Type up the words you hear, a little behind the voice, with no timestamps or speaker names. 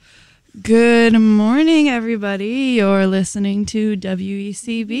Good morning, everybody. You're listening to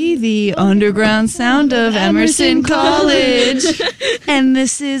WECB, the underground sound of Emerson College. And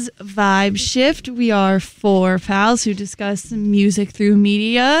this is Vibe Shift. We are four pals who discuss music through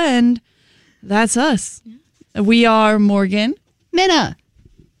media, and that's us. We are Morgan, Minna,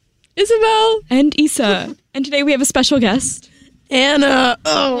 Isabel, and Issa. And today we have a special guest, Anna.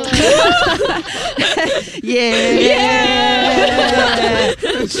 Oh. Yeah.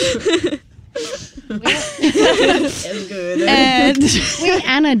 It's good. And wait,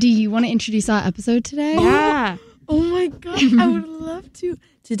 Anna, do you want to introduce our episode today? Yeah. Oh my god, I would love to.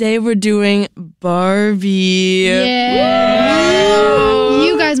 Today we're doing Barbie. Yeah.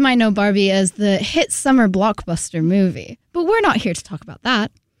 You guys might know Barbie as the hit summer blockbuster movie, but we're not here to talk about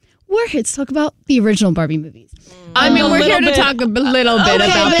that. We're here to talk about the original Barbie movies. I mean, we're here to talk a little bit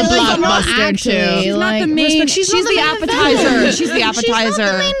about the blockbuster too. She's not the main. She's the appetizer. She's the appetizer. She's not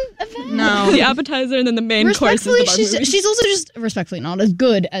the main event. No, the appetizer and then the main course is the Barbie movie. She's also just respectfully not as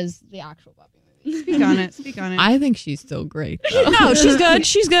good as the actual Barbie movie. Speak on it. Speak on it. I think she's still great. Though. No, she's good.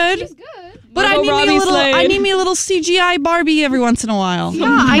 She's good. She's good. But I need me a little CGI Barbie every once in a while. Yeah,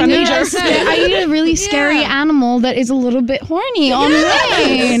 I need a really scary animal that is a little bit horny on the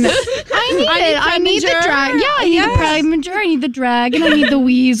lane. I need the drag. Yeah, I need the Pride-Mature. I need the dragon. I need the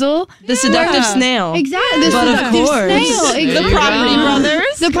weasel. The seductive snail. Exactly. But of course. The Property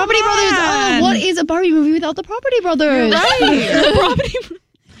Brothers. The Property Brothers. Oh, what is a Barbie movie without the Property Brothers? Right.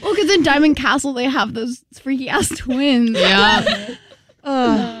 Well, because in Diamond Castle they have those freaky ass twins. Yeah.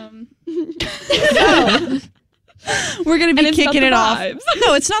 We're going to be kicking it off.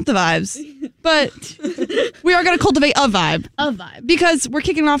 No, it's not the vibes. But we are going to cultivate a vibe. A vibe. Because we're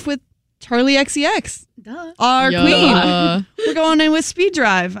kicking off with Charlie XCX. Duh. Our queen. We're going in with Speed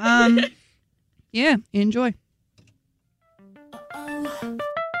Drive. Yeah, enjoy.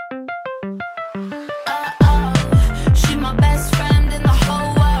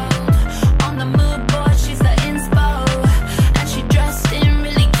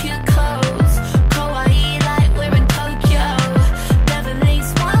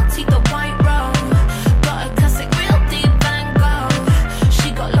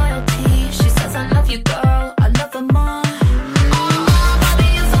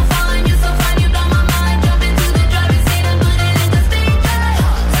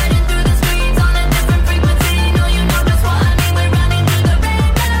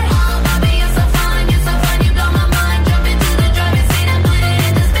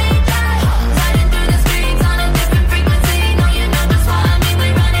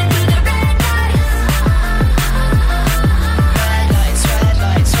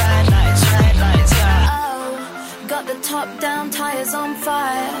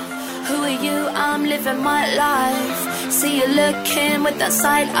 That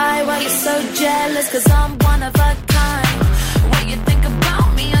side eye, why you so jealous? Cause I'm one of a kind. What you think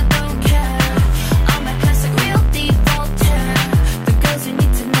about me, I don't care. I'm a classic, real deep vulture. The girls you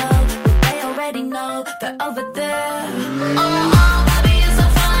need to know, they already know they're over there. Oh, baby, you're so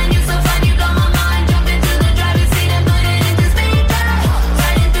fine, you blow my mind. Jump into the driver's seat and put it into speed drive.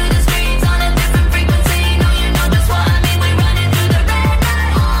 Riding through the streets on a different frequency. No, you know just what I mean, we're running through the red light.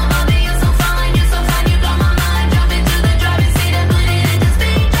 Oh, baby, you're so fine, you blow my mind. Jump into the driver's seat and put it into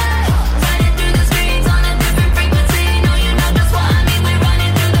speed drive. Riding through the streets on a different frequency. No, you know just what I mean, we're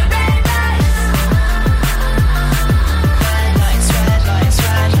running through the red lights. Red lights, red lights,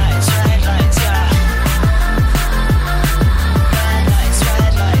 red lights, red lights, yeah. Red lights,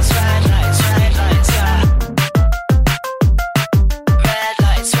 red lights, red lights, red lights, yeah. Red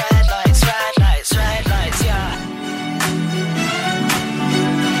lights, red lights, red lights, red lights, yeah.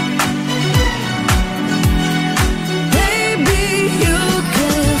 Baby, you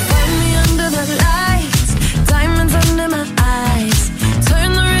can find me under the lights, diamonds under my eyes. Turn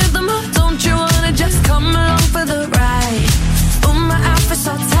the rhythm up, don't you wanna just come along for the ride? Oh, my outfit's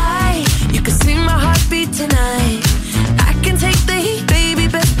so tight, you can see my heartbeat tonight. I can take the heat, baby,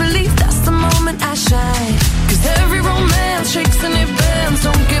 best believe that's the moment I shine. Cause every romance shakes and it bends,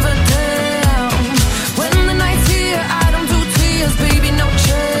 don't give a damn. When the night's here, I don't do tears, baby, no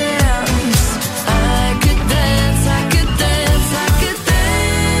chance. I could dance, I could dance, I could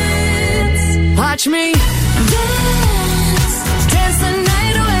dance. Watch me dance, dance the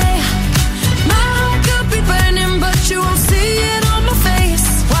night away. My heart could be burning, but you won't see it on my face.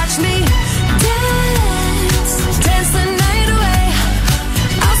 Watch me dance, dance the night away.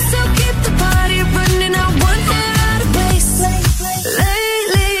 I'll still keep the party running, I won't get out of place.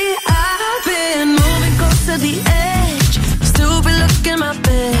 Lately, I've been moving close to the edge, still be looking my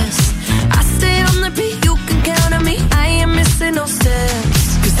best. I stay on the beat, you can count on me, I ain't missing no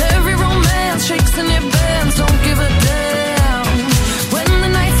steps. Cause every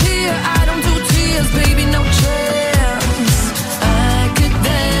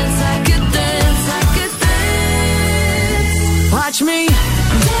me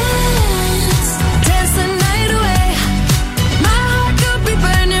dance, dance the night away. My heart could be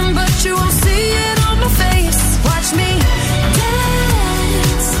burning, but you won't see it on my face. Watch me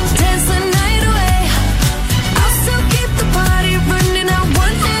dance, dance the night away. I'll still keep the party running. I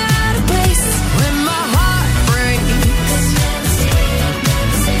want it out of place. When my heart breaks,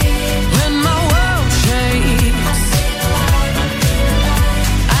 when my world shakes,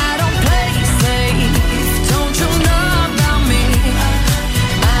 I don't play safe. Don't you know about me?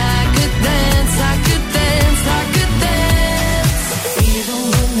 I could dance, I could dance, I could dance. Even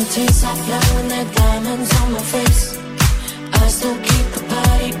when the tears are flowing, there diamonds on my face, I still keep the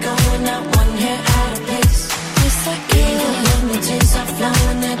party going. Not one hair out of place. Yes, I can. Even when the tears are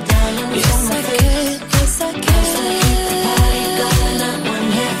flowing, there diamonds on my face. Yes, I can. I still keep the party going. Not one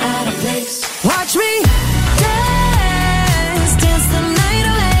hair out of place. Watch me dance, dance the night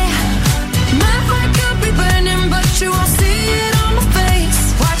away. My heart could be burning, but you won't see it on my face.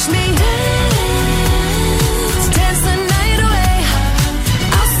 Watch me dance, dance the night away.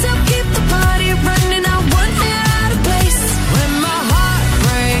 I'll still keep the party running. I want it out of place. When my heart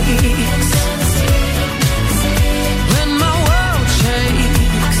breaks, when my world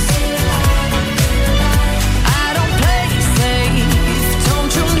shakes, I don't play safe.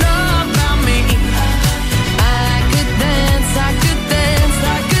 Don't you know about me? I could dance, I could dance,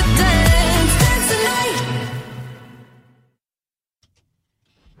 I could dance, dance the night.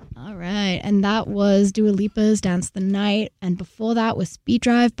 All right, and that was Dua Lipa's Dance the Night, and before that was Speed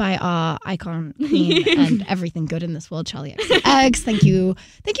Drive by our icon queen and everything good in this world, Charlie XCX.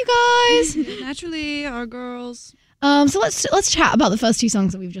 Thank you guys. Naturally, our girls. So let's chat about the first two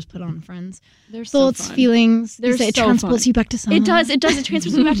songs that we've just put on, friends. They're Thoughts, so fun. feelings. They're You say it so transports fun. you back to summer. It does. It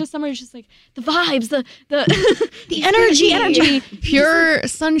transports me back to summer. It's just like the vibes, the The energy. Pure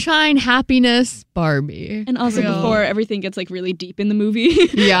sunshine, happiness, Barbie. and also Real. before everything gets like really deep in the movie.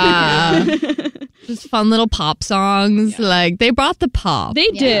 Yeah. Just fun little pop songs. Like, they brought the pop. They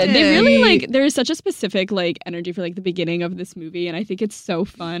did. They Yeah. really like. There's such a specific like energy for like the beginning of this movie, and I think it's so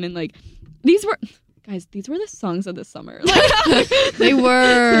fun. And like, these were the songs of the summer. Like, They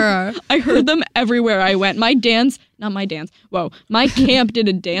were. I heard them everywhere I went. My camp did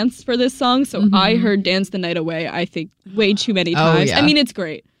a dance for this song, so I heard "Dance the Night Away." I think way too many times. yeah. I mean, it's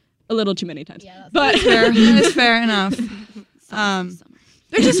great, a little too many times, but Fair. That is fair enough.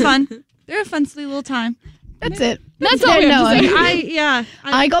 They're just fun. They're a fun, silly little time. That's it. That's all we have to say.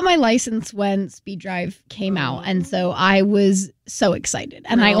 I got my license when Speed Drive came out, and so I was so excited,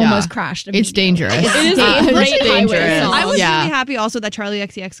 and I almost crashed. It's immediately. dangerous. It is It's a great dangerous. highway song. I was Yeah. really happy also that Charlie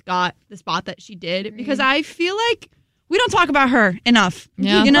XCX got the spot that she did because I feel like we don't talk about her enough.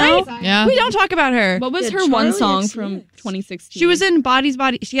 Yeah. You know? Yeah. We don't talk about her. What was Yeah, her one Charlie song XCX. from 2016? She was in Bodies.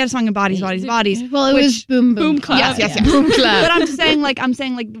 She had a song in Bodies. Well, it was Boom Boom. Boom Clap. Yes. Boom clap. But I'm just saying, like,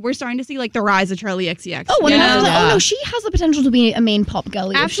 we're starting to see like the rise of Charlie XCX. Oh, you 100%. know? Yeah. Oh no, she has the potential to be a main pop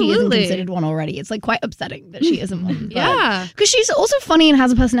girlie if she isn't Absolutely. considered one already. It's like quite upsetting that she isn't one. but- Yeah. because she's also funny and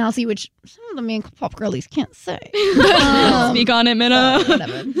has a personality which some of the main pop girlies can't say. Speak on it, Minna.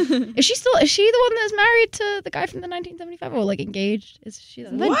 Whatever. Is she the one that's married to the guy from the 1975 or like engaged? Is she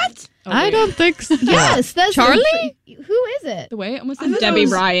that? What? I don't think so. Yes, there's Charlie? who is it? The way I almost I said thought Debbie it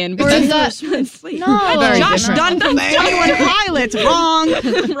was- Ryan. Or because is that no? Very Josh different. Dunn from 21 Pilots. Wrong.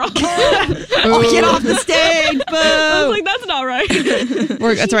 Oh, get off the stage. Boo. I was like, that's not right.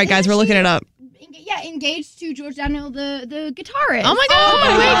 That's all right, guys. We're looking it up. Yeah, engaged to George Daniel, the guitarist. Oh my God. Oh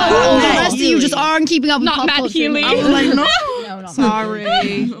my God. God. Matt The rest of you Healy. just aren't keeping up with Not pop Matt culture. Healy. I was like, no. No, not Sorry.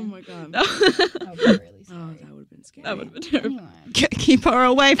 Oh my God. Matt Healy. That would be really sorry. That would have been scary. That would have been terrible. Anyway. Keep her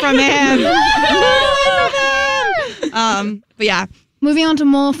away from him. But yeah, Moving on to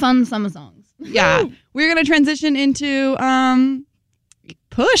more fun summer songs. yeah. We're gonna transition into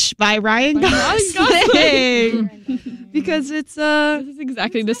 "Push" by Ryan Gosling because it's This is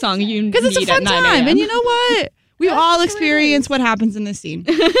exactly the song you need because it's a fun at 9 time, a.m. and you know what? We've all experienced what happens in this scene.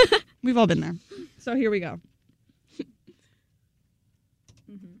 We've all been there. So here we go.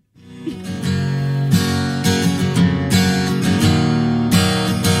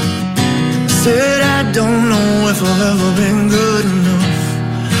 Said I don't know if I've ever been good enough.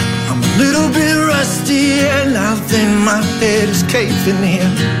 I'm a little bit rusty and I think my head is caving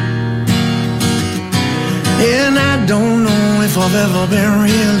in. And I don't know if I've ever been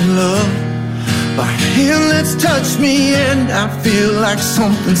really loved by a hand that's touched me, and I feel like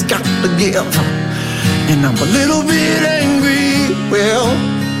something's got to give. And I'm a little bit angry. Well,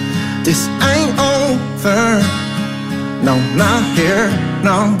 this ain't over. No, not here,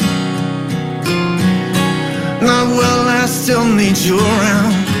 no. Not well, I still need you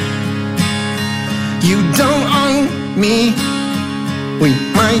around. You don't own me, we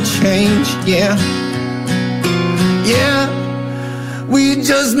might change, yeah. Yeah, we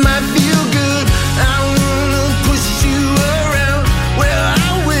just might feel good. I wanna push you around. Well, I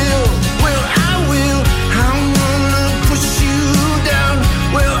will. I wanna push you down.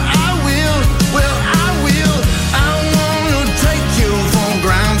 Well, I will. I wanna take you from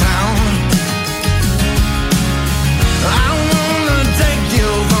ground down. I wanna take you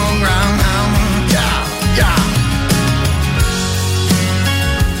from ground down. Yeah.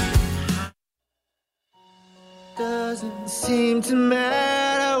 Doesn't seem to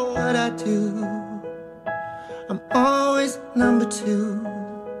matter what I do, I'm always number two.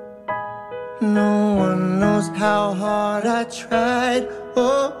 No one knows how hard I tried.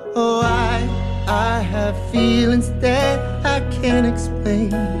 Oh, I have feelings that I can't explain,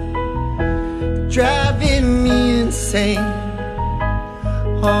 driving me insane.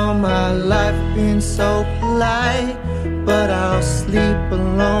 All my life been so polite, but I'll sleep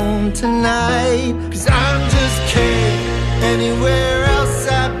alone tonight. 'Cause I'm just kidding. Anywhere else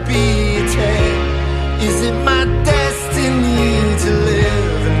I'd be a tame. Is it my destiny to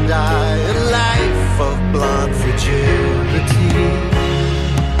live and die a life of blood fragility?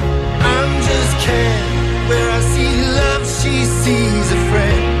 I'm just kidding. Where I see love, she sees a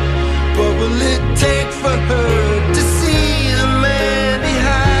friend. What will it take for her to see the man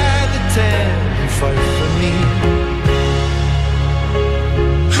behind the tent and fight for me?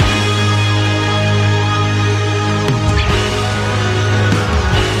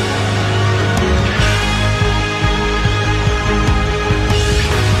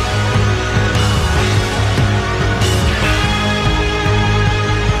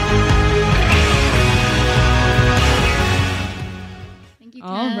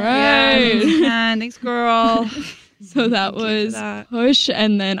 All right. And thanks, girl. So that Thank you was for that. Push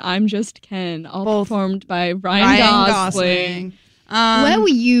and then I'm Just Ken, all Both. performed by Ryan Gosling. Where were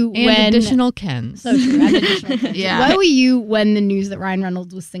you And when additional Kens. So true. And additional Kens. Yeah. Where were you when the news that Ryan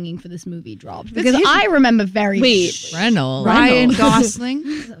Reynolds was singing for this movie dropped? Because Here's- I remember very Wait. vividly. Reynolds. Ryan Gosling.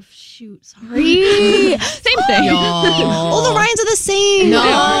 Oh, shoot, sorry. Same thing. All the Ryans are the same. No.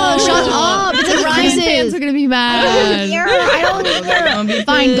 Shut up. It's like Ryan fans Rises. are going to be I mad. don't care. I don't care.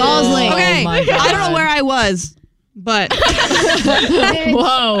 Fine, Gosling. Okay, Oh my I don't know God. where I was, but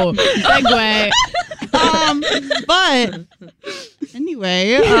Whoa. Segue. but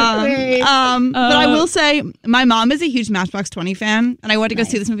anyway, Wait. but I will say my mom is a huge Matchbox 20 fan, and I went to go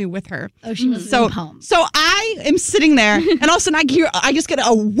see this movie with her. Oh, she was So, pumped. so I am sitting there, and all of a sudden I just get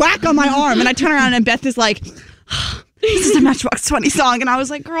a whack on my arm, and I turn around, and Beth is like, "This is a Matchbox 20 song," and I was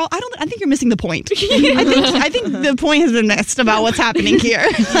like, "Girl, I think you're missing the point. I think the point has been missed about what's happening here."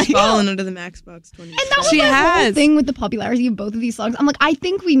 Like, Fallen under the Maxbox 20. And that was She my whole has. thing with the popularity of both of these songs. I'm like, I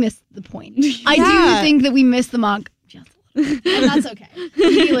think we missed the point. I Yeah. do think that we missed the mark just a little bit. And that's okay.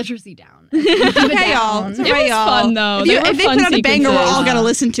 Keep the literacy down. Keep it okay, y'all. down. It's It okay, was y'all. fun, though. If, There were if they fun put out a banger, we're all sequences. gonna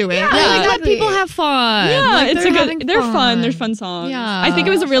listen to it. Yeah. Let Exactly. people have fun. Yeah, Like, it's they're a having good. They're fun. They're fun. fun songs. Yeah. I think it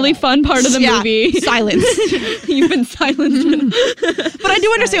was a really fun part of the Yeah. movie. Silence. You've been silenced. But I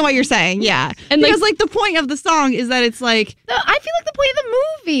do understand what you're saying, yeah. And, Because like the point of the song is that it's like, I feel like the point of the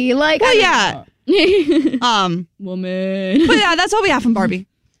movie. Like, well, I don't yeah. know. Woman. But yeah, that's all we have from Barbie.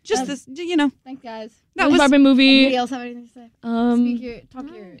 Just this, you know. Thanks, guys. That was Barbie movie. Anybody else have anything to say? Talk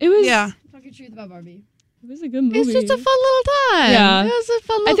your It was. yeah. talk your truth about Barbie. It was a good movie. It's just a fun little time. Yeah. It was a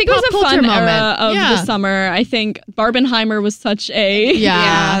fun little I think it was pop a fun culture era moment. of yeah. the summer. I think Barbenheimer was such a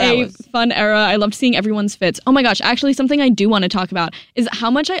Yeah. that a was- fun era. I loved seeing everyone's fits. Oh my gosh, actually something I do want to talk about is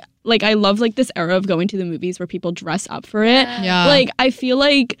how much I love like this era of going to the movies where people dress up for it. Yeah. Like I feel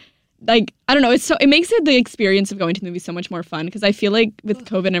like I don't know, it makes it the experience of going to the movies so much more fun because I feel like with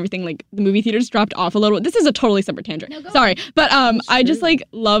COVID and everything, like the movie theaters dropped off a little. This is a totally separate tangent. Sorry. But I just like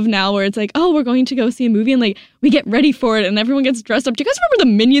love now where it's like, oh, we're going to go see a movie and like we get ready for it and everyone gets dressed up. Do you guys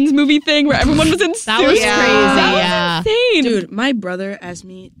remember the Minions movie thing where everyone was in suits? That was Yeah. crazy. That was Yeah. insane. Dude, my brother asked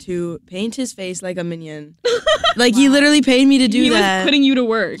me to paint his face like a minion. Like, he literally paid me to do he that. was putting you to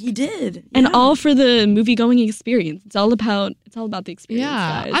work. He did. And yeah. all for the movie going experience. It's all about the experience,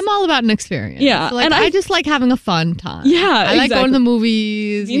 Yeah, guys. I'm all about an experience. Yeah, like, and I I- just like having a fun time. Yeah, I like going exactly. to the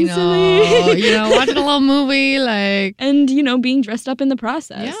movies. Being You know, watching a little movie. Like, and being dressed up in the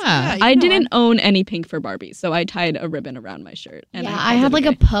process. yeah, I didn't own any pink for Barbie, so I tied a ribbon around my shirt. And Yeah, I I had did like a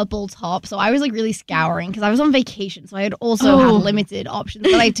okay. purple top, so I was like really scouring because I was on vacation, so I had also had limited options.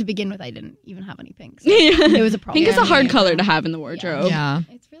 But like to begin with, I didn't even have any pinks. So it was a problem. Pink is a hard color to have in the wardrobe. yeah.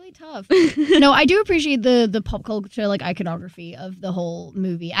 It's really tough. No, I do appreciate the pop culture like iconography of the whole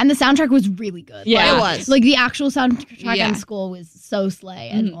movie, and the soundtrack was really good. Yeah, Like, it was. Like the actual soundtrack Yeah. and score was so slay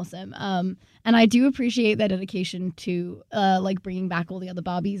and awesome. And I do appreciate their dedication to like bringing back all the other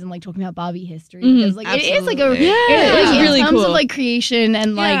Barbies and like talking about Barbie history because like it is like a it's really in terms cool. of like creation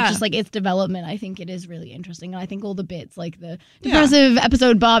and like just like its development. I think it is really interesting. And I think all the bits like the depressive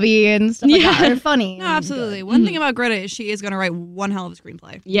episode Barbie and stuff like that are funny. No, absolutely. One thing about Greta is she is going to write one hell of a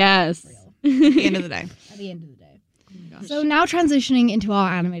screenplay Yes. at the end of the day. At the end of the day. So now transitioning into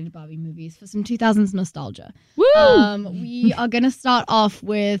our animated Barbie movies for some 2000s nostalgia. Woo! We are going to start off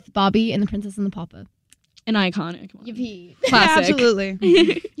with Barbie and the Princess and the Pauper. An iconic. Yippee. Classic. Absolutely.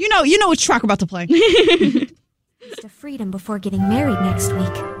 you know which track we're about to play. To freedom before getting married next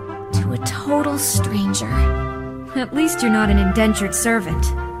week. To a total stranger. At least you're not an indentured servant.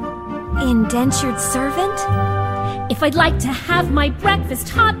 Indentured servant? If I'd like to have my breakfast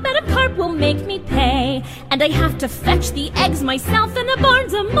hot, Madam Carp will make me pay. And I have to fetch the eggs myself, and the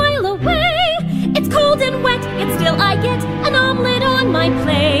barn's a mile away. It's cold and wet, yet still I get an omelet on my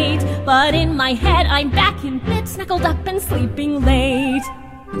plate. But in my head I'm back in bed, snuggled up and sleeping late.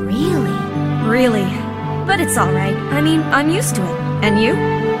 Really? Really? But it's alright. I mean, I'm used to it. And you?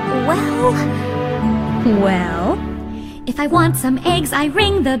 Well... If I want some eggs, I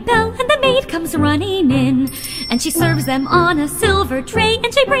ring the bell, and the maid comes running in. And she serves them on a silver tray,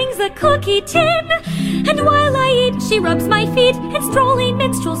 and she brings a cookie tin. And while I eat, she rubs my feet, and strolling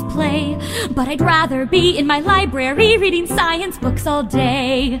minstrels play. But I'd rather be in my library reading science books all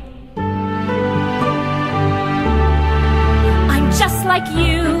day. I'm just like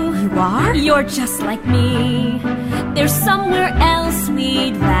you. You are? You're just like me. There's somewhere else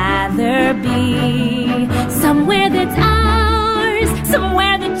we'd rather be. Somewhere that's ours.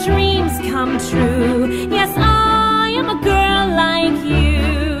 Somewhere the dreams come true. Yes, I am a girl like you.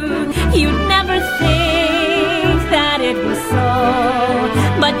 You'd never think that it was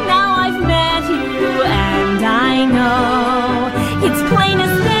so. But now I've met you and I know it's plain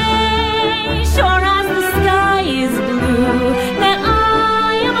as day, sure as the sky is blue, that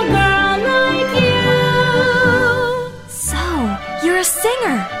I am a girl like you. So, you're a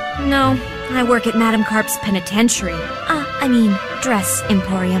singer? No, I work at Madame Carp's penitentiary. Dress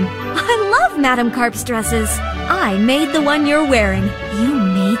emporium. I love Madame Carp's dresses. I made the one you're wearing. You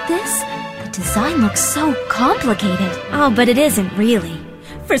made this? The design looks so complicated. Oh, but it isn't really.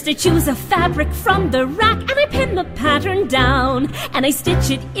 First I choose a fabric from the rack, and I pin the pattern down, and I stitch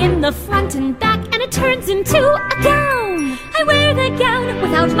it in the front and back, and it turns into a gown. I wear the gown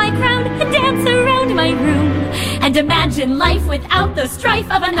without my crown and dance around my room, and imagine life without the strife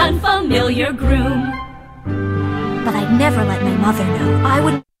of an unfamiliar groom. But I'd never let my mother know. I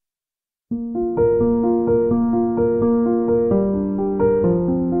would...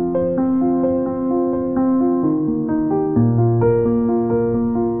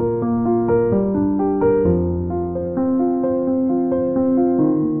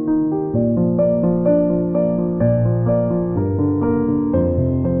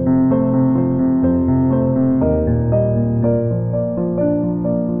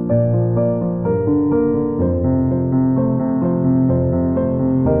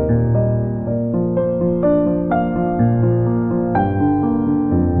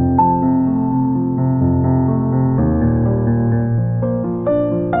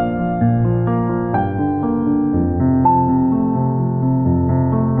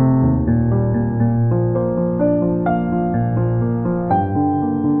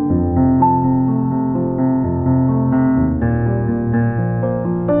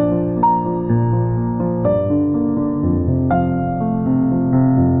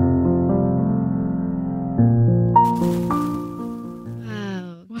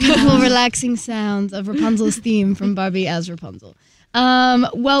 Relaxing sounds of Rapunzel's theme from Barbie as Rapunzel.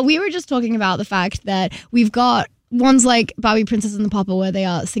 Well, we were just talking about the fact that we've got ones like Barbie Princess and the Pauper where they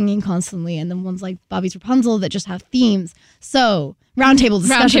are singing constantly, and then ones like Barbie's Rapunzel that just have themes. So, roundtable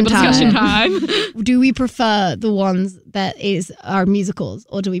discussion time. Do we prefer the ones that are musicals,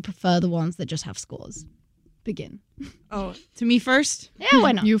 or do we prefer the ones that just have scores? Begin. Oh, to me first? Yeah,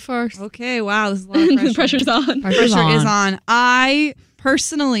 why not? You first. Okay, wow, this is a lot of pressure. The pressure's on. Pressure is on. I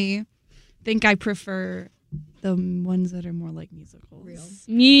personally think I prefer the ones that are more like musicals.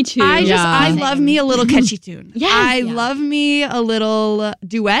 Me too. I love me a little catchy tune. Yes. I love me a little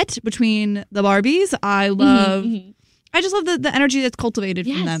duet between the Barbies. I just love the energy that's cultivated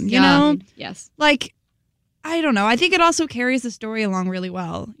from them, you know? Yes. Like, I don't know. I think it also carries the story along really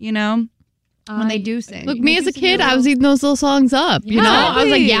well, you know? When they do sing. Look, me as a kid, I was eating those little songs up. You know, I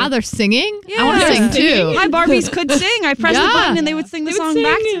was like, yeah, they're singing. I want to sing too. My Barbies could sing. I pressed the button and they would sing the song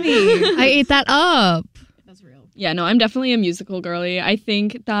back to me. I ate that up. That's real. Yeah, no, I'm definitely a musical girly. I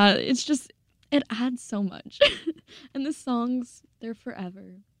think that it adds so much. And the songs, they're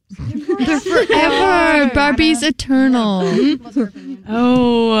forever. They're forever. Barbie's eternal.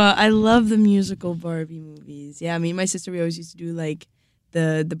 Oh, I love the musical Barbie movies. Yeah, me and my sister, we always used to do like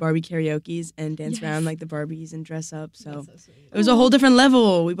the Barbie karaoke's and dance around like the Barbies and dress up. So, it was a whole different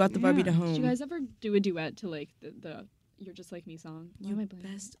level. We brought the Barbie to home. Did you guys ever do a duet to like the You're Just Like Me song? You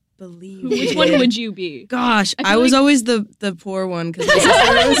best believe. Which one would you be? Gosh, I was always the poor one because my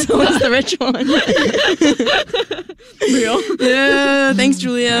sister was always the rich one. Real? Yeah, thanks,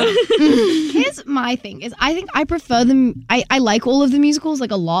 Julia. Here's my thing is I think I prefer them. I like all of the musicals like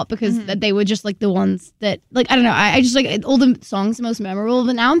a lot because they were just like the ones that like I don't know. I just like all the songs the most memorable.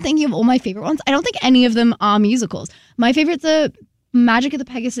 But now I'm thinking of all my favorite ones. I don't think any of them are musicals. My favorites are Magic of the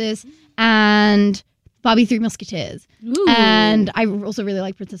Pegasus and Barbie Three Musketeers. Ooh. And I also really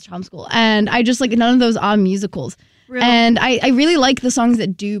like Princess Charm School. And I just like none of those are musicals. Really? And I really like the songs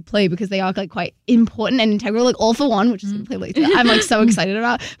that do play because they are like quite important and integral. Like All for One, which is going to play later. I'm like so excited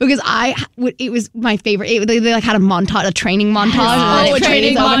about because it was my favorite. They like had a montage, a training montage. Oh, a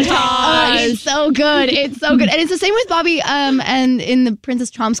training montage! Oh, it's so good. It's so good. And it's the same with Barbie. And in the Princess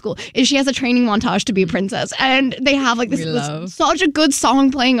Charm School, is she has a training montage to be a princess, and they have like this such a good song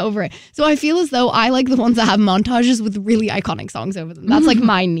playing over it. So I feel as though I like the ones that have montages with really iconic songs over them. That's like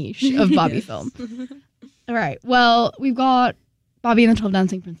my niche of Barbie film. All right. Well, we've got Barbie and the 12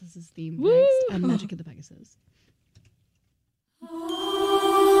 Dancing Princesses theme next and Magic of the Pegasus.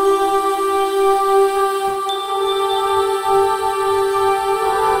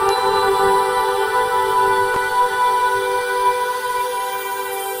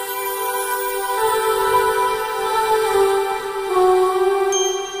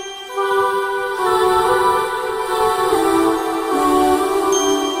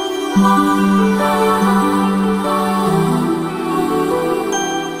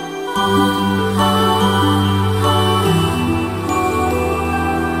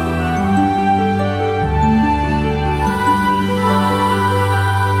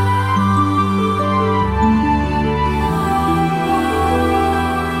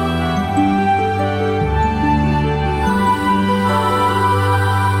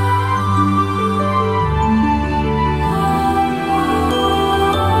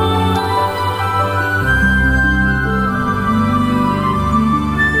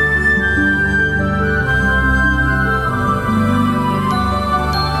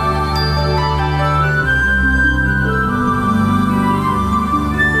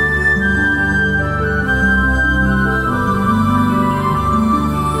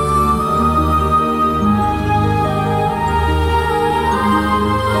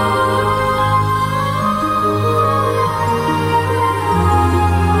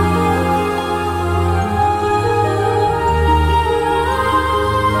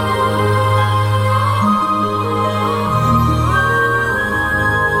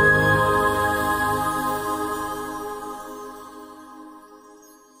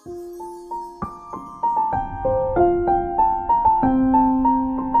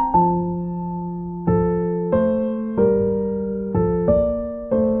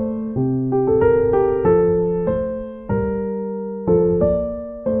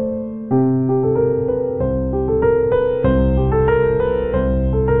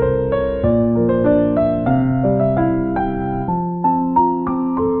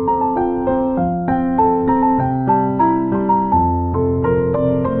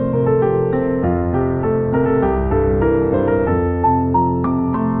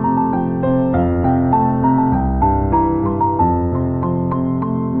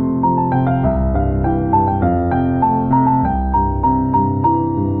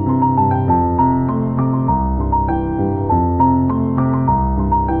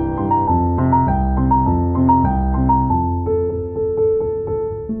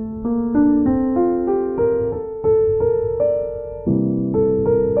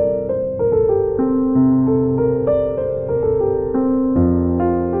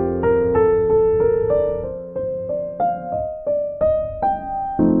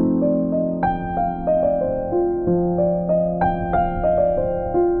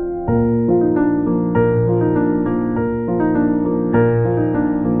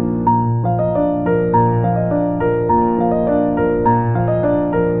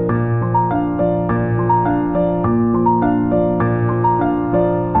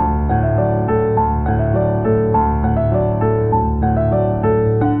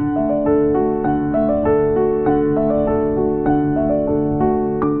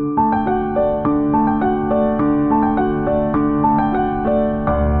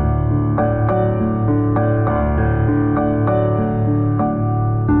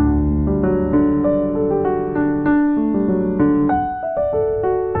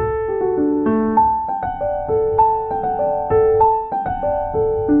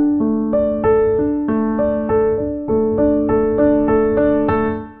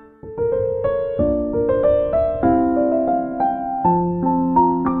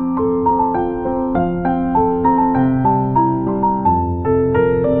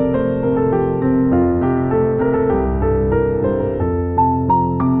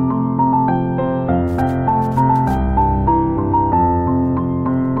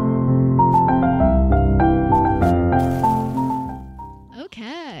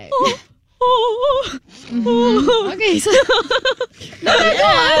 say? Oh. Okay, so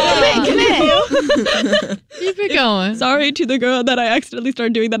commit. Keep it going. Sorry to the girl that I accidentally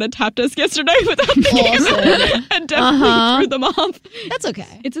started doing that at tap desk yesterday without thinking Awesome. and definitely threw them off. That's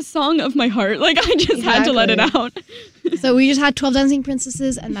okay. It's a song of my heart. Like, I just had to let it out. So we just had 12 Dancing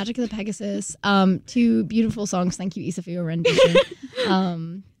Princesses and Magic of the Pegasus. 2 beautiful songs. Thank you, Issa, for your rendition.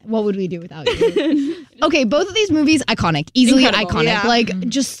 What would we do without you? Okay, both of these movies, iconic. Easily Incredible, iconic. yeah. Like,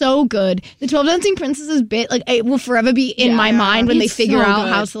 just so good. The 12 Dancing Princesses bit, like, it will forever be in my mind when they It's figure so out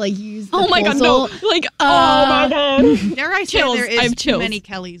good. how to, like, use the Oh my god, portal. no. Like, oh my god. Dare I say Chills. there I is have too chills. many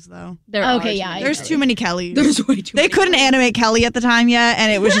Kellys, though. Okay, yeah. There's too many Kellys. There's way too They many. couldn't animate Kelly at the time yet,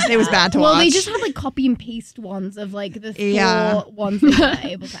 and it was bad to watch. Well, they just had, like, copy and paste ones of, like, the 4 Yeah. ones they were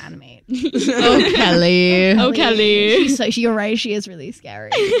able to animate. Oh, Kelly. Oh, Kelly. You're right, she is really scary.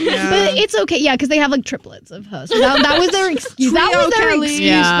 But it's okay, yeah, because they have like triplets of her. So that was their excuse. That was their Kelly. excuse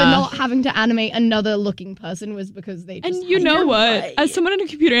Yeah. for not having to animate another looking person was because they just And you know what? As someone in a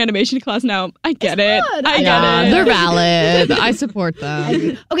computer animation class now, I get it. good. I Yeah, get it. they're valid. I support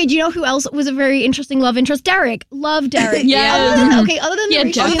them. Okay, do you know who else was a very interesting love interest? Derek. Love Derek. Yes. Other than the Yeah,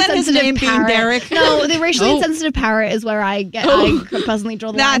 racially Other than his insensitive name being parrot. Derek. No, the racially insensitive parrot is where I personally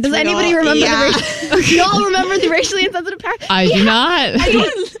draw the line. That's Does anybody real. remember Yeah. y'all remember the racially insensitive parrot? I do not.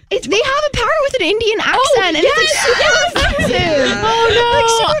 They have a parrot with an Indian accent, and it's like super offensive. Oh, no. Like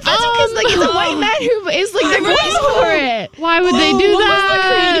super offensive because like it's a white man who is like their voice for it. Why would they do What was the that?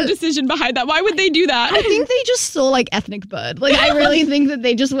 creative decision behind that? Why would they do that? I think they just saw like ethnic bird. Like I really think that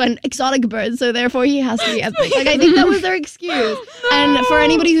they just went exotic bird, so therefore he has to be ethnic. Like I think that was their excuse. And for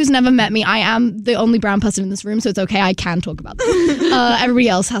anybody who's never met me, I am the only brown person in this room, so it's okay. I can talk about this. Everybody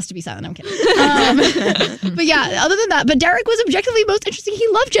else has to be silent. I'm kidding. But yeah, other than that, but Derek was objectively most interesting. He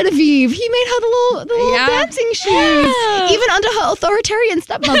loved Genevieve. He made her the little dancing shoes. Even under her authoritarian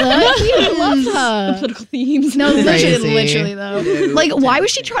stepmother, he loved her. Political themes. No, Crazy. literally though. Like, why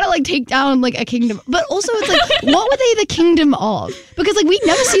was she trying to like take down like a kingdom? But also, it's like, what were they the kingdom of? Because like we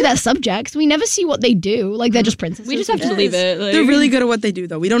never see their subjects. We never see what they do. Like they're just princesses. We just have to believe it. Like, They're really good at what they do,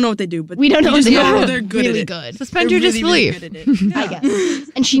 though. We don't know what they do, but We don't know we what just they know do. they're good Really at it. good. Suspend They're your really, really disbelief. good at it. I guess.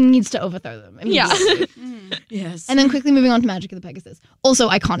 And she needs to overthrow them. Yeah. Yes. And then quickly moving on to Magic of the Pegasus. Also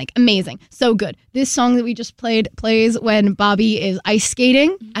iconic, amazing, so good. This song that we just played plays when Barbie is ice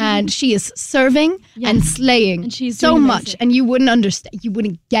skating and she is serving and slaying And she's so doing much. amazing. And you wouldn't understand. You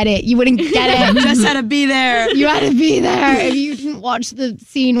wouldn't get it. You wouldn't get it. just had to be there. You had to be there if you didn't watch the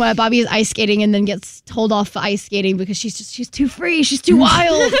scene where Bobby is ice skating and then gets told off for ice skating because she's too free, she's too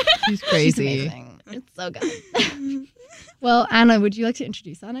wild. She's She's crazy. amazing. It's so good. Well, Anna, would you like to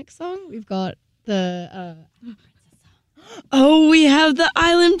introduce our next song? We've got the Oh, we have the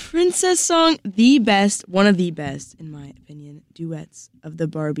Island Princess song. One of the best, in my opinion, duets of the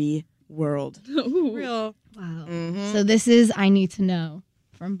Barbie world. Real. wow. So this is I Need to Know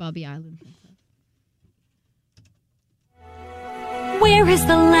from Bobby Island Princess. Where is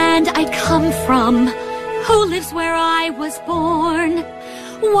the land I come from? Who lives where I was born?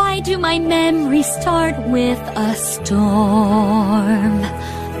 Why do my memories start with a storm?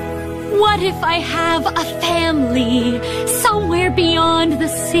 What if I have a family somewhere beyond the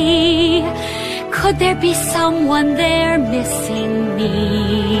sea? Could there be someone there missing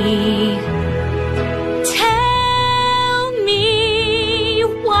me? Tell me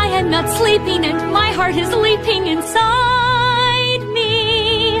why I'm not sleeping and my heart is leaping inside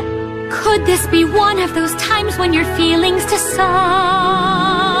me. Could this be one of those times when your feelings decide?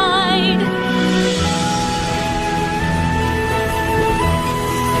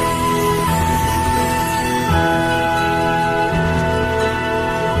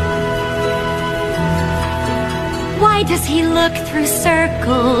 Why does he look through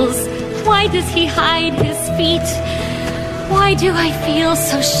circles? Why does he hide his feet? Why do I feel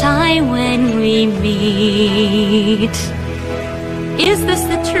so shy when we meet? Is this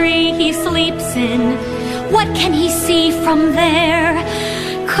the tree he sleeps in? What can he see from there?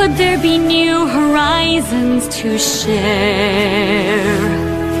 Could there be new horizons to share?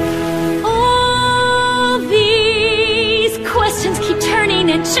 All these questions keep turning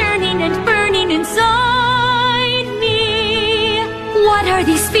and churning and burning inside me. What are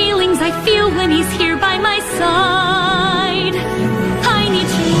these feelings I feel when he's here by my side? I need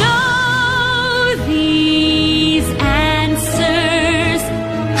to know these answers.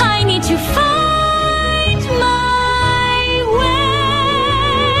 I need to find my way.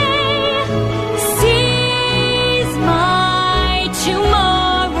 Seize my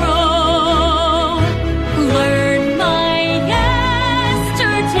tomorrow. Learn my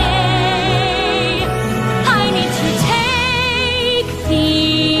yesterday. I need to take the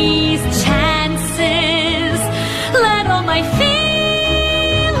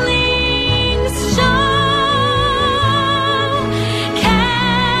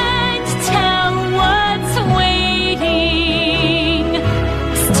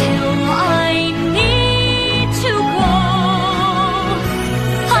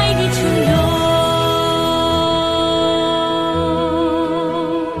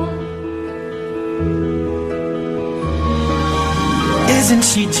Isn't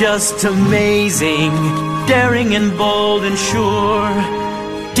she just amazing? Daring and bold and sure,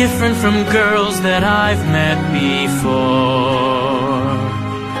 different from girls that I've met before.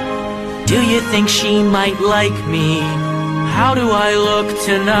 Do you think she might like me? How do I look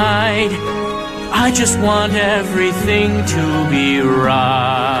tonight? I just want everything to be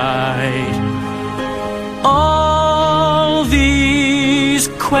right. All these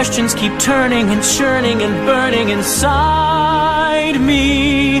questions keep turning and churning and burning inside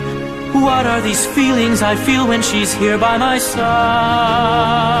me. What are these feelings I feel when she's here by my side?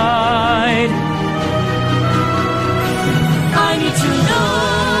 I need to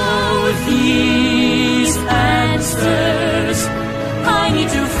know these answers. I need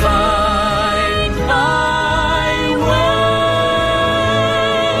to find my way.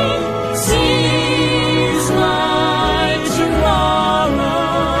 Seems like tomorrow.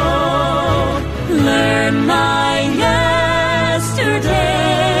 Learn my yesterday.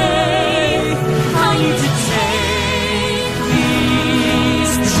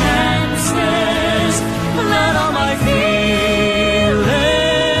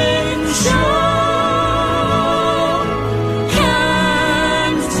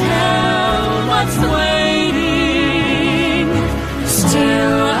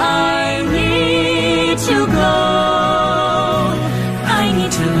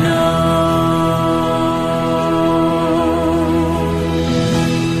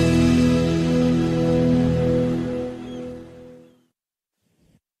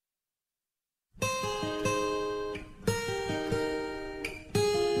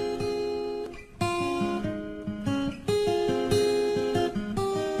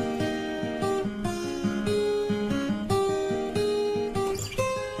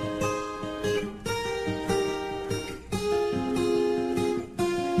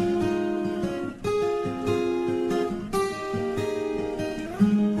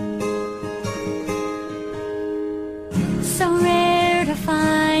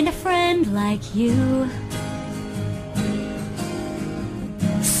 Like you.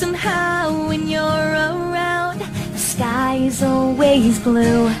 Somehow when you're around, the sky is always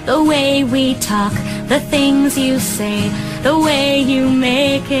blue. The way we talk, the things you say, the way you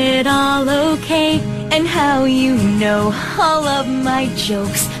make it all okay. And how you know all of my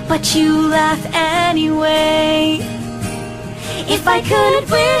jokes, but you laugh anyway. If I could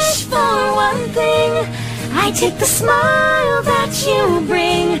wish for one thing, I take the smile that you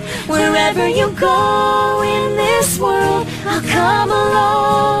bring. Wherever you go in this world, I'll come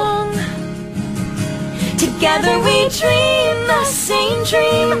along. Together we dream the same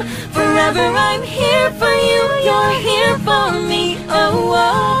dream. Forever I'm here for you, you're here for me. Oh,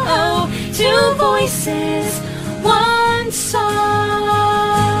 oh, oh. Two voices, one song.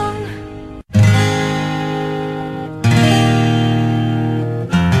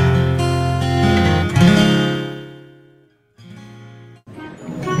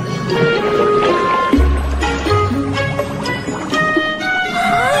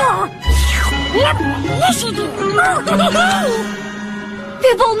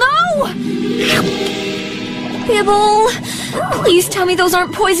 Bibble, no! Bibble, please tell me those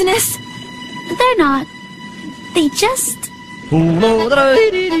aren't poisonous. They're not. They just... Bibble?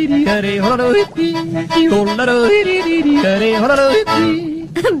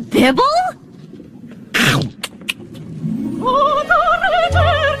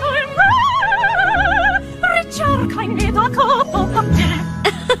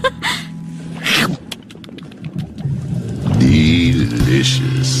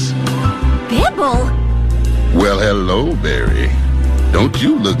 Delicious. Bibble? Well, hello, Barry. Don't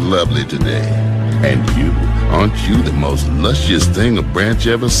you look lovely today? And you, aren't you the most luscious thing a branch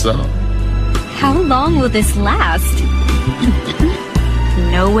ever saw? How long will this last?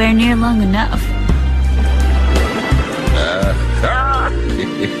 Nowhere near long enough.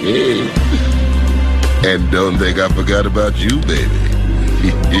 And don't think I forgot about you, baby.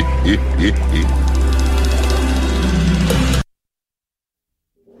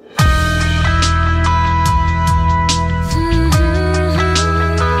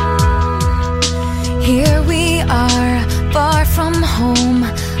 Here we are, far from home,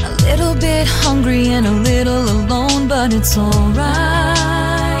 a little bit hungry and a little alone, but it's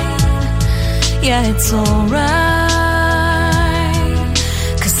alright, yeah, it's alright.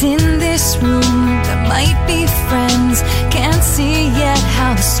 'Cause in this room there might be friends, can't see yet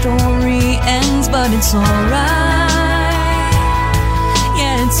how the story ends, but it's alright,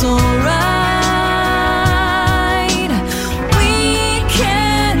 yeah, it's alright. We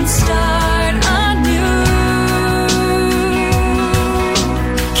can start anew.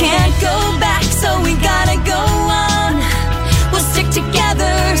 Can't go back, so we gotta go on. We'll stick together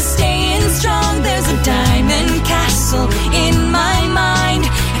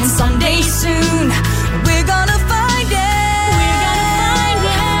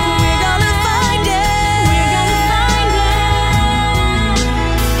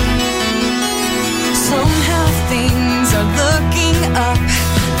looking up,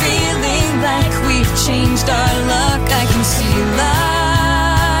 feeling like we've changed our luck. I can see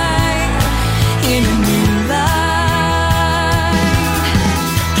light in a new light.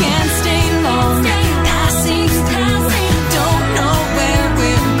 Can't stay long, passing through. Don't know where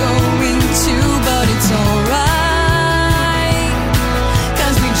we're going to, but it's alright,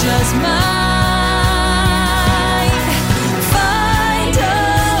 'cause we just might.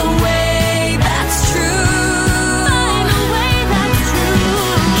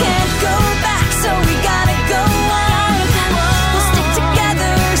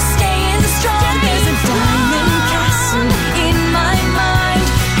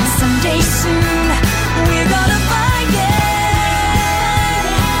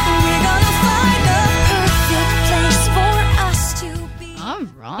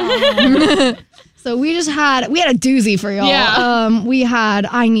 So we had a doozy for y'all. Yeah. We had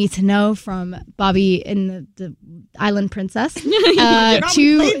I Need to Know from Barbie and the Island Princess. Oh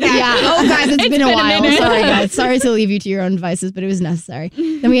guys, it's been a while. Sorry guys, sorry to leave you to your own devices, but it was necessary.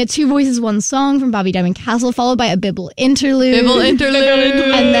 Then we had Two Voices, One Song from Barbie Diamond Castle, followed by a Bibble interlude. And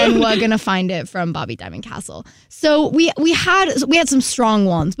then we're gonna find it from Barbie Diamond Castle. So we had some strong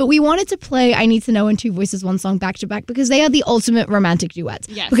ones, but we wanted to play I Need to Know and Two Voices, One Song back to back because they are the ultimate romantic duets.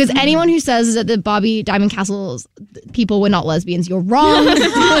 Yes. Because anyone who says that the Barbie Diamond Castle's people were not lesbians, you're wrong.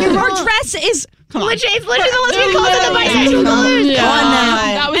 Your dress is. Come on. It's literally the lesbian colors and the bisexual colors. Yeah. Come on now.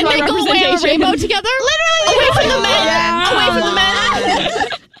 That was And my they go wear a representation. rainbow together? Literally. Away from the men. Yeah. Away from the men.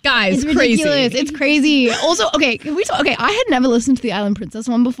 Guys, It's ridiculous. It's crazy. Also, okay, can we talk? Okay, I had never listened to the Island Princess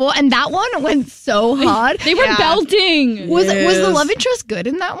one before, and that one went so hard. They were belting. Was the love interest good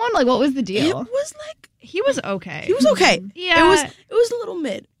in that one? Like, what was the deal? It was like He was okay. he was okay. Yeah. It was a little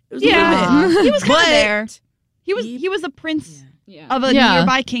mid. It was a Yeah. little mid. He was kind of But- there. He was a prince Yeah. of a Yeah.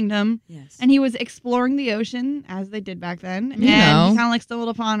 nearby kingdom. Yes. And he was exploring the ocean as they did back then. And You know. he kind of like stumbled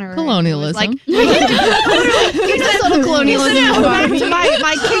upon her. Colonialism. And he was like, Sort of colonialism. go back to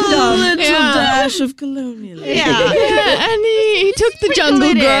my kingdom. Little dash of colonialism. Yeah. Yeah, and he took the jungle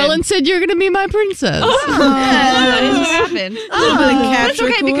Sprinkled it girl in. and said, "You're gonna be my princess." Yeah, that's what happened. A little bit of But it's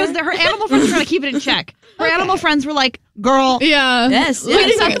okay capture because her animal friends were trying to keep it in check. Her animal friends were like, girl. Yeah. Yes, Wait,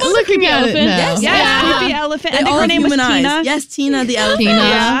 yes, is that yes. the one looking at it now? Yes, Yeah, Yeah. creepy elephant. I They think all her name was humanized. Tina. Yes, Tina the elephant. Tina.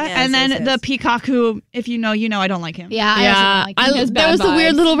 Yeah, Yes, and then yes, the yes. peacock who, if you know, you know, I don't like him. Yeah, Yeah, I also don't like there was the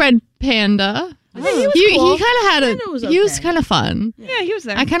weird vibes. little red panda. I think he was He cool. kind of had Panda was he was okay. kind of fun. Yeah, he was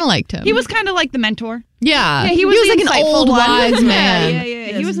there. I kind of liked him. He was kind of like the mentor. yeah. Yeah, he was the like an insightful old one. wise man.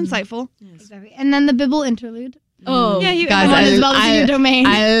 Yeah. He was insightful. Exactly. And then the Bibble interlude. Oh. Yeah, he Guys, One I- as well as your domain.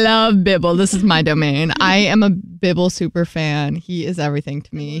 I love Bibble. This is my domain. I am a Bibble super fan. He is everything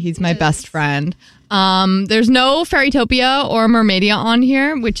to me. He's my best friend. There's no Fairytopia or Mermaidia on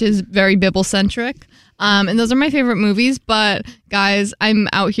here, which is very Bibble centric. And those are my favorite movies. But guys, I'm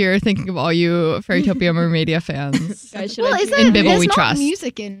out here thinking of all you Fairytopia Mermaidia fans. Guys, should well, I is do- there, In Bibble there's we not trust.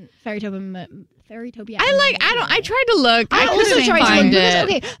 music in Fairytopia. Fairytopia. I tried to look. I also couldn't tried to find look, it. because,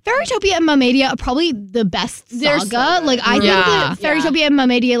 okay, Fairytopia and Mermaidia are probably the best They're saga. so Like I think Yeah. that Fairytopia and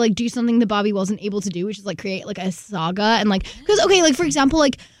Mermaidia like do something that Barbie wasn't able to do, which is like create like a saga and like because okay, like for example,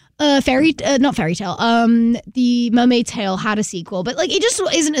 like not fairy tale. The Mermaid Tale had a sequel, but like it just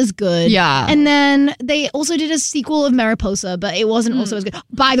isn't as good. Yeah. And then they also did a sequel of Mariposa, but it wasn't also as good.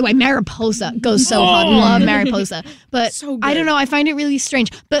 By the way, Mariposa goes so hard. Love Mariposa, but So I good. don't know. I find it really strange.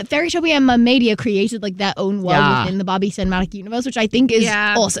 But Fairytopia and Mermaidia created like their own world Yeah. within the Barbie cinematic universe, which I think is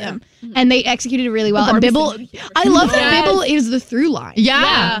Yeah. awesome. And they executed it really well. And Barbie Bibble, I love that Bibble is the through line.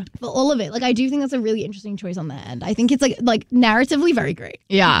 Yeah. For all of it. Like I do think that's a really interesting choice on their end. I think it's like narratively very great.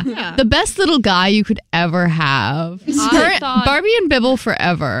 Yeah. The best little guy you could ever have. I thought- Barbie and Bibble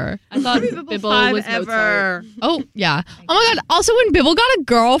forever. I thought Bibble was Mozart. Oh, yeah. Oh my God. Also, when Bibble got a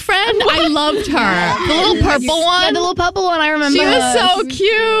girlfriend, I loved her. The little purple Yeah, one. the little purple one, I remember. She was so So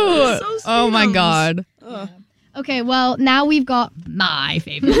cute. Oh my sweet. God. Okay, well, now we've got my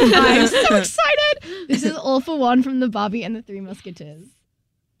favorite. I'm so excited. This is All for One from the Barbie and the Three Musketeers.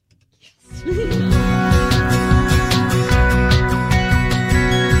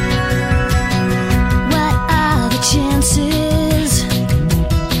 What are the chances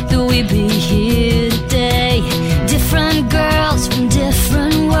that we be here today? Different girls from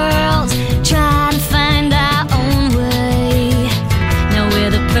different worlds, trying to find our own way. Now we're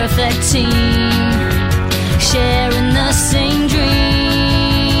the perfect team, sharing the same dream.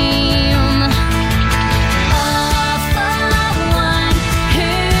 All for one,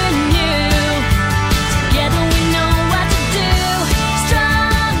 who knew? Together we know what to do.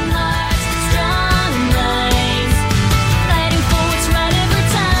 Strong hearts, strong minds, fighting for what's right every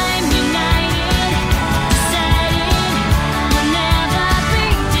time. United, deciding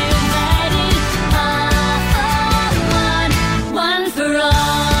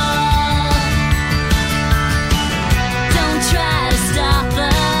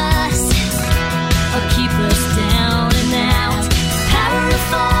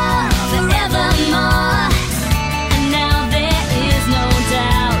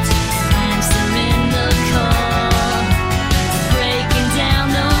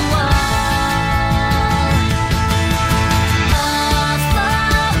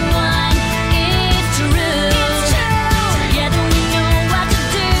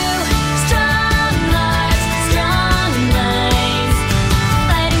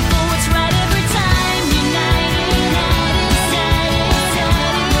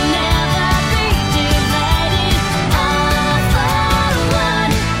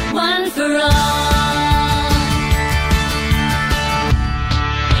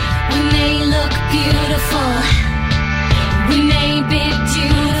beautiful. We may be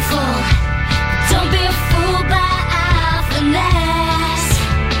beautiful. Don't be fooled by our finesse.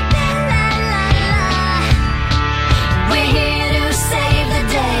 We're here to save the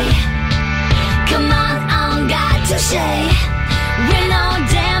day. Come on, God, touche. We're no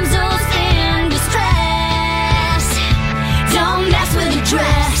damsels in distress. Don't mess with the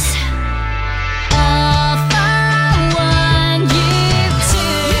dress. All for one, you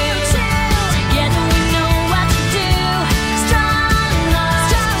two. Together we know what to do. Strong love,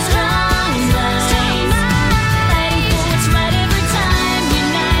 strong love. Fighting for what's right every time.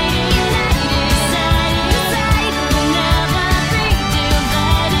 United, decided. We'll never be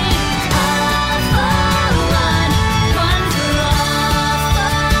divided. All for one, one for all,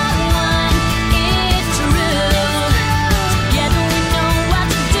 for one. It's true. Together we know what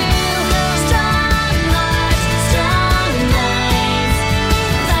to do. Strong hearts, strong minds.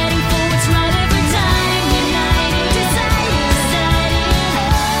 Fighting for what's right every time. United, decided.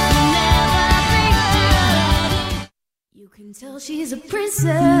 We'll never be divided. You can tell she's a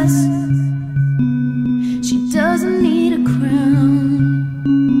princess. She doesn't need a crown.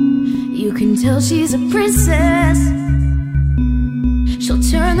 You can tell she's a princess. She'll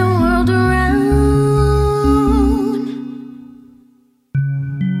turn the world around.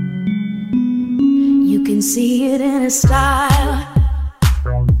 You can see it in her style.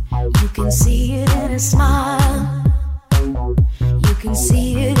 You can see it in her smile. You can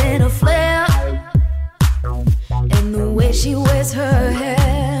see it in her flair. And the way she wears her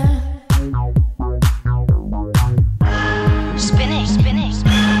hair. Spinning, spinning,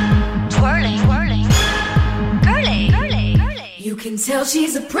 twirling, twirling, curly, curly, curly. You can tell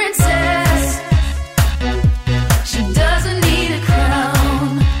she's a princess. She doesn't need a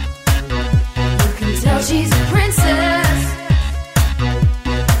crown. You can tell she's a princess.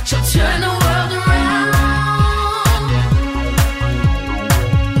 She'll turn the world around.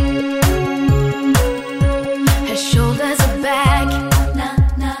 Her shoulders are back. Nah,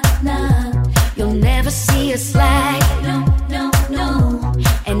 nah, nah. You'll never see her slack. No, no, no.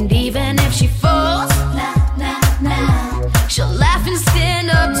 And even if she falls, nah, nah, nah, she'll laugh and stand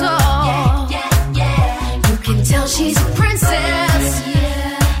up tall. Yeah, yeah, yeah. You can tell she's a princess.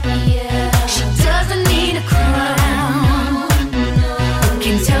 Yeah, yeah. She doesn't need a crown. You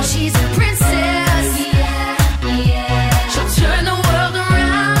can tell she's a princess. Yeah, yeah. She'll turn the world around.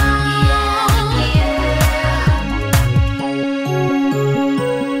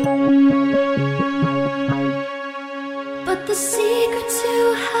 But the secret to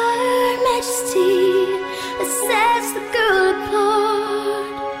her majesty that sets the girl apart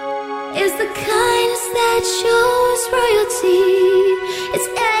is the kindness that shows royalty. It's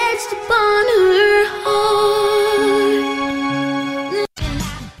etched upon her heart.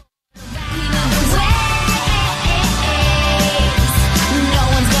 No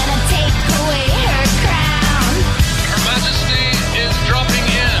one's gonna take away her crown. Her Majesty is dropping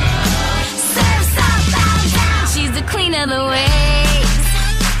in. Surf's up, bow down. She's the queen of the waves.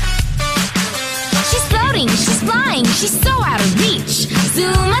 She's floating, she's flying, she's so out of reach.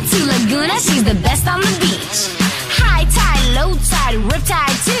 Zuma to Laguna, she's the best on the beach. High tide, low tide, rip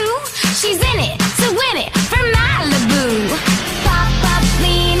tide too. She's in it to win it from Malibu. Pop up,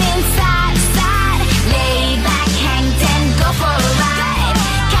 lean inside, side. Lay back, hang ten, go for a ride.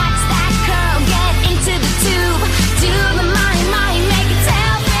 Catch that curl, get into the tube. Do the money, money, make it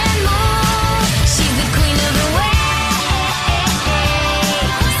tell and move. She's the queen of the waves.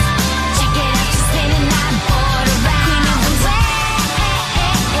 Check it out, she's spinning that board around. Queen of the waves.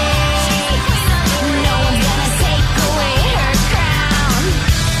 No one's gonna take away her crown.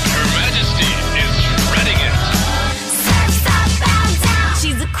 Her Majesty is shredding it. Surf's up, bow down.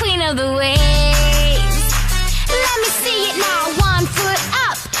 She's the queen of the waves. Let me see it now. 1 foot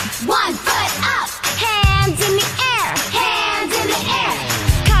up, 1 foot up. Hands in the air, hands in the air.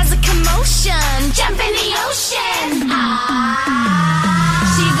 Cause a commotion, jump in the ocean.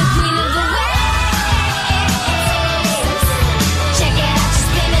 She's the queen of the waves. Check it out, she's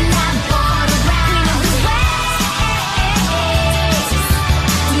spinning that board around. Queen of the waves.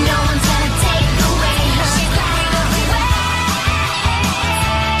 No one's gonna take away her crown.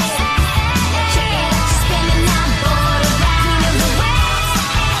 Check it out, she's spinning that board around. Queen of the waves.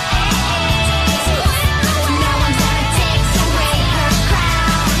 No one's gonna take away her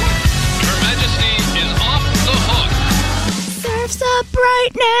crown. Her Majesty is off the hook. Surf's up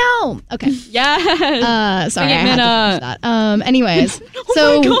right now. Okay. Yes. Sorry, Bring I it, had to Minna. finish that. Anyways, Oh so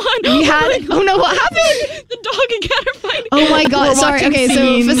my God. we had. Oh my Oh no, what happened? The dog and cat are fighting. Oh my god! We're Sorry. watching Okay,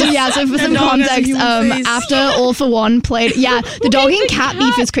 so for some dog has a context, human face. after All for One played, the dog and cat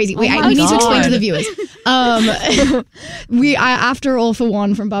beef is crazy. Wait, Oh we my need to explain to God. the viewers. After All for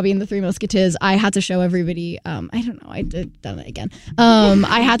One from Barbie and the Three Musketeers, I had to show everybody. I don't know. I did done it again.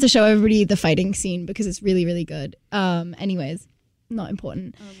 I had to show everybody the fighting scene because it's really, really good. Anyways. Not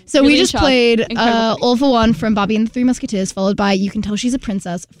important. So really we just shocked. played Incredible. All for One from Barbie and the Three Musketeers, followed by You Can Tell She's a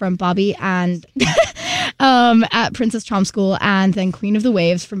Princess from Barbie and at Princess Charm School, and then Queen of the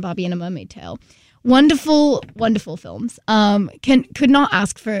Waves from Barbie and a Mermaid Tale. Wonderful, wonderful films. Could not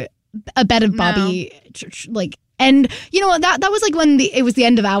ask for a better Barbie and you know what, that was like when it was the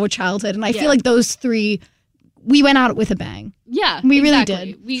end of our childhood, and I feel like those three, we went out with a bang. Yeah, we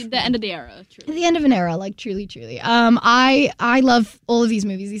exactly. really did. The end of the era. Truly. The end of an era, like truly. I love all of these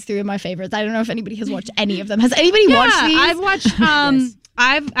movies. These three are my favorites. I don't know if anybody has watched any of them. Has anybody watched these? I've watched.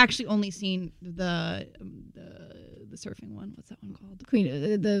 I've actually only seen the surfing one. What's that one called?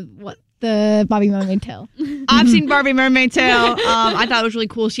 The Barbie Mermaid Tale. I've seen Barbie Mermaid Tale. I thought it was really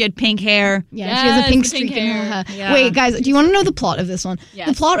cool. She had pink hair. Yeah, she has a pink streak in her hair. Yeah. Wait, guys, do you want to know the plot of this one? Yes.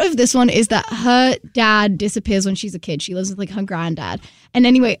 The plot of this one is that her dad disappears when she's a kid. She lives with like her granddad. And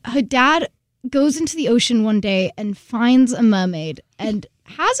anyway, her dad goes into the ocean one day and finds a mermaid and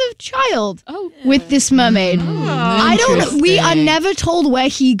has a child with this mermaid. We are never told where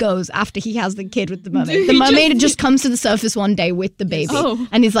he goes after he has the kid with the mermaid. The mermaid just comes to the surface one day with the baby,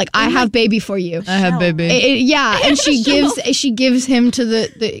 and he's like, "I have baby for you." I have baby. And she gives him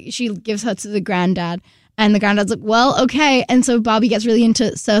to she gives her to the granddad, and the granddad's like, "Well, okay." And so Barbie gets really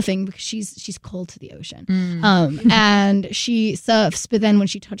into surfing because she's cold to the ocean, and she surfs. But then when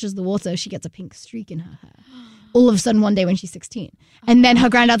she touches the water, she gets a pink streak in her hair. All of a sudden one day when she's 16. And then her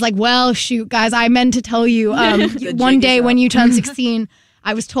granddad's like, well, shoot, guys, I meant to tell you one day when you turn 16,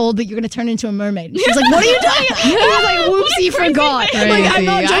 I was told that you're going to turn into a mermaid. And she's like, what are you doing? And he was like, whoopsie, forgot. Like, I'm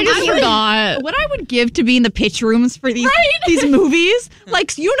not joking. I just forgot. What I would give to be in the pitch rooms for these movies,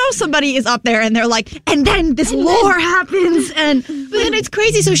 like, you know, somebody is up there and they're like, and then this lore happens, and but then it's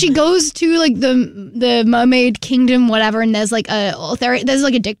crazy. So she goes to like the mermaid kingdom, whatever, and there's like a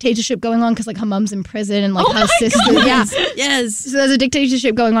dictatorship going on because like her mom's in prison and like her sister. Yeah, Yes. so there's a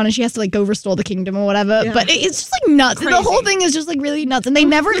dictatorship going on and she has to like go restore the kingdom or whatever. Yeah. But it's just like nuts. The whole thing is just like really nuts. And they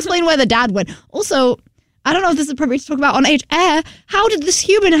never explain where the dad went. Also, I don't know if this is appropriate to talk about on air. How did this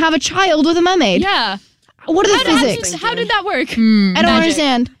human have a child with a mermaid? Yeah. What are the physics? How did that work? I don't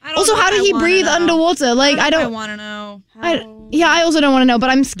understand. Also, how did he breathe underwater? Like, I want to know. I also don't want to know, but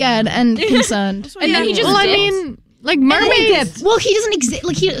I'm scared and concerned. And then he just like mermaids. Well, he doesn't exist.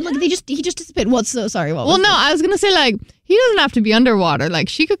 Like he just disappeared. What? So sorry. What? Well, no, I was gonna say like he doesn't have to be underwater. Like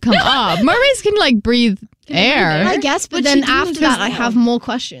she could come up. Mermaids can like breathe air. I guess, but then after that, I have more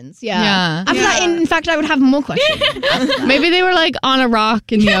questions. Yeah. After that, in fact, I would have more questions. Maybe they were like on a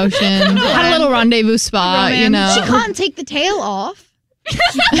rock in the ocean, had a little rendezvous spot. You know, She can't take the tail off.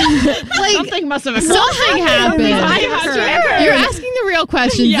 Like something must have occurred. something happened. You're asking the real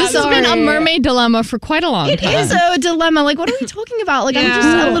questions. This has been a mermaid dilemma for quite a long time. It is a dilemma. Like, what are we talking about? Like, I'm just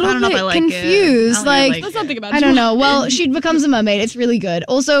a little bit confused. Like, Let's not think about it. I don't know. Well, she becomes a mermaid. It's really good.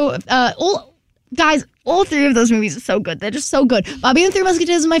 Also, all three of those movies are so good. They're just so good. Barbie and the Three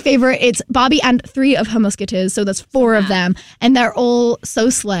Musketeers is my favorite. It's Barbie and three of her musketeers, so that's four of them, and they're all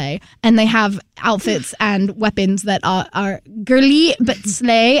so slay, and they have outfits and weapons that are girly but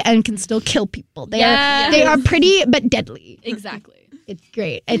slay and can still kill people. They are pretty but deadly. Exactly. It's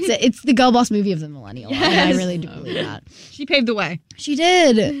great. It's the girl boss movie of the millennial, and I really do believe that. She paved the way. She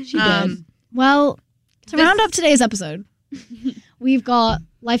did. She did. Well, to round up today's episode, we've got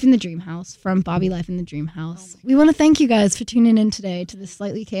Life in the Dream House from Barbie Life in the Dream House. We want to thank you guys for tuning in today to this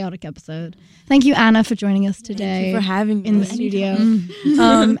slightly chaotic episode. Thank you, Anna, for joining us today. Thank you for having me in the studio.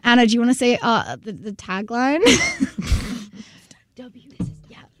 Anna, do you want to say the tagline?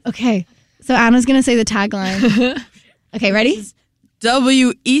 Yeah. Okay. So Anna's going to say the tagline. Okay, ready?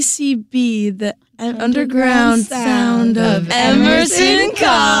 WECB, the underground sound of Emerson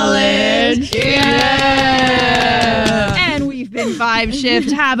College. Yeah. And we've been Vibe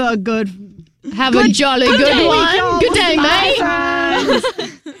Shift. Have a jolly good one. Good day, mate.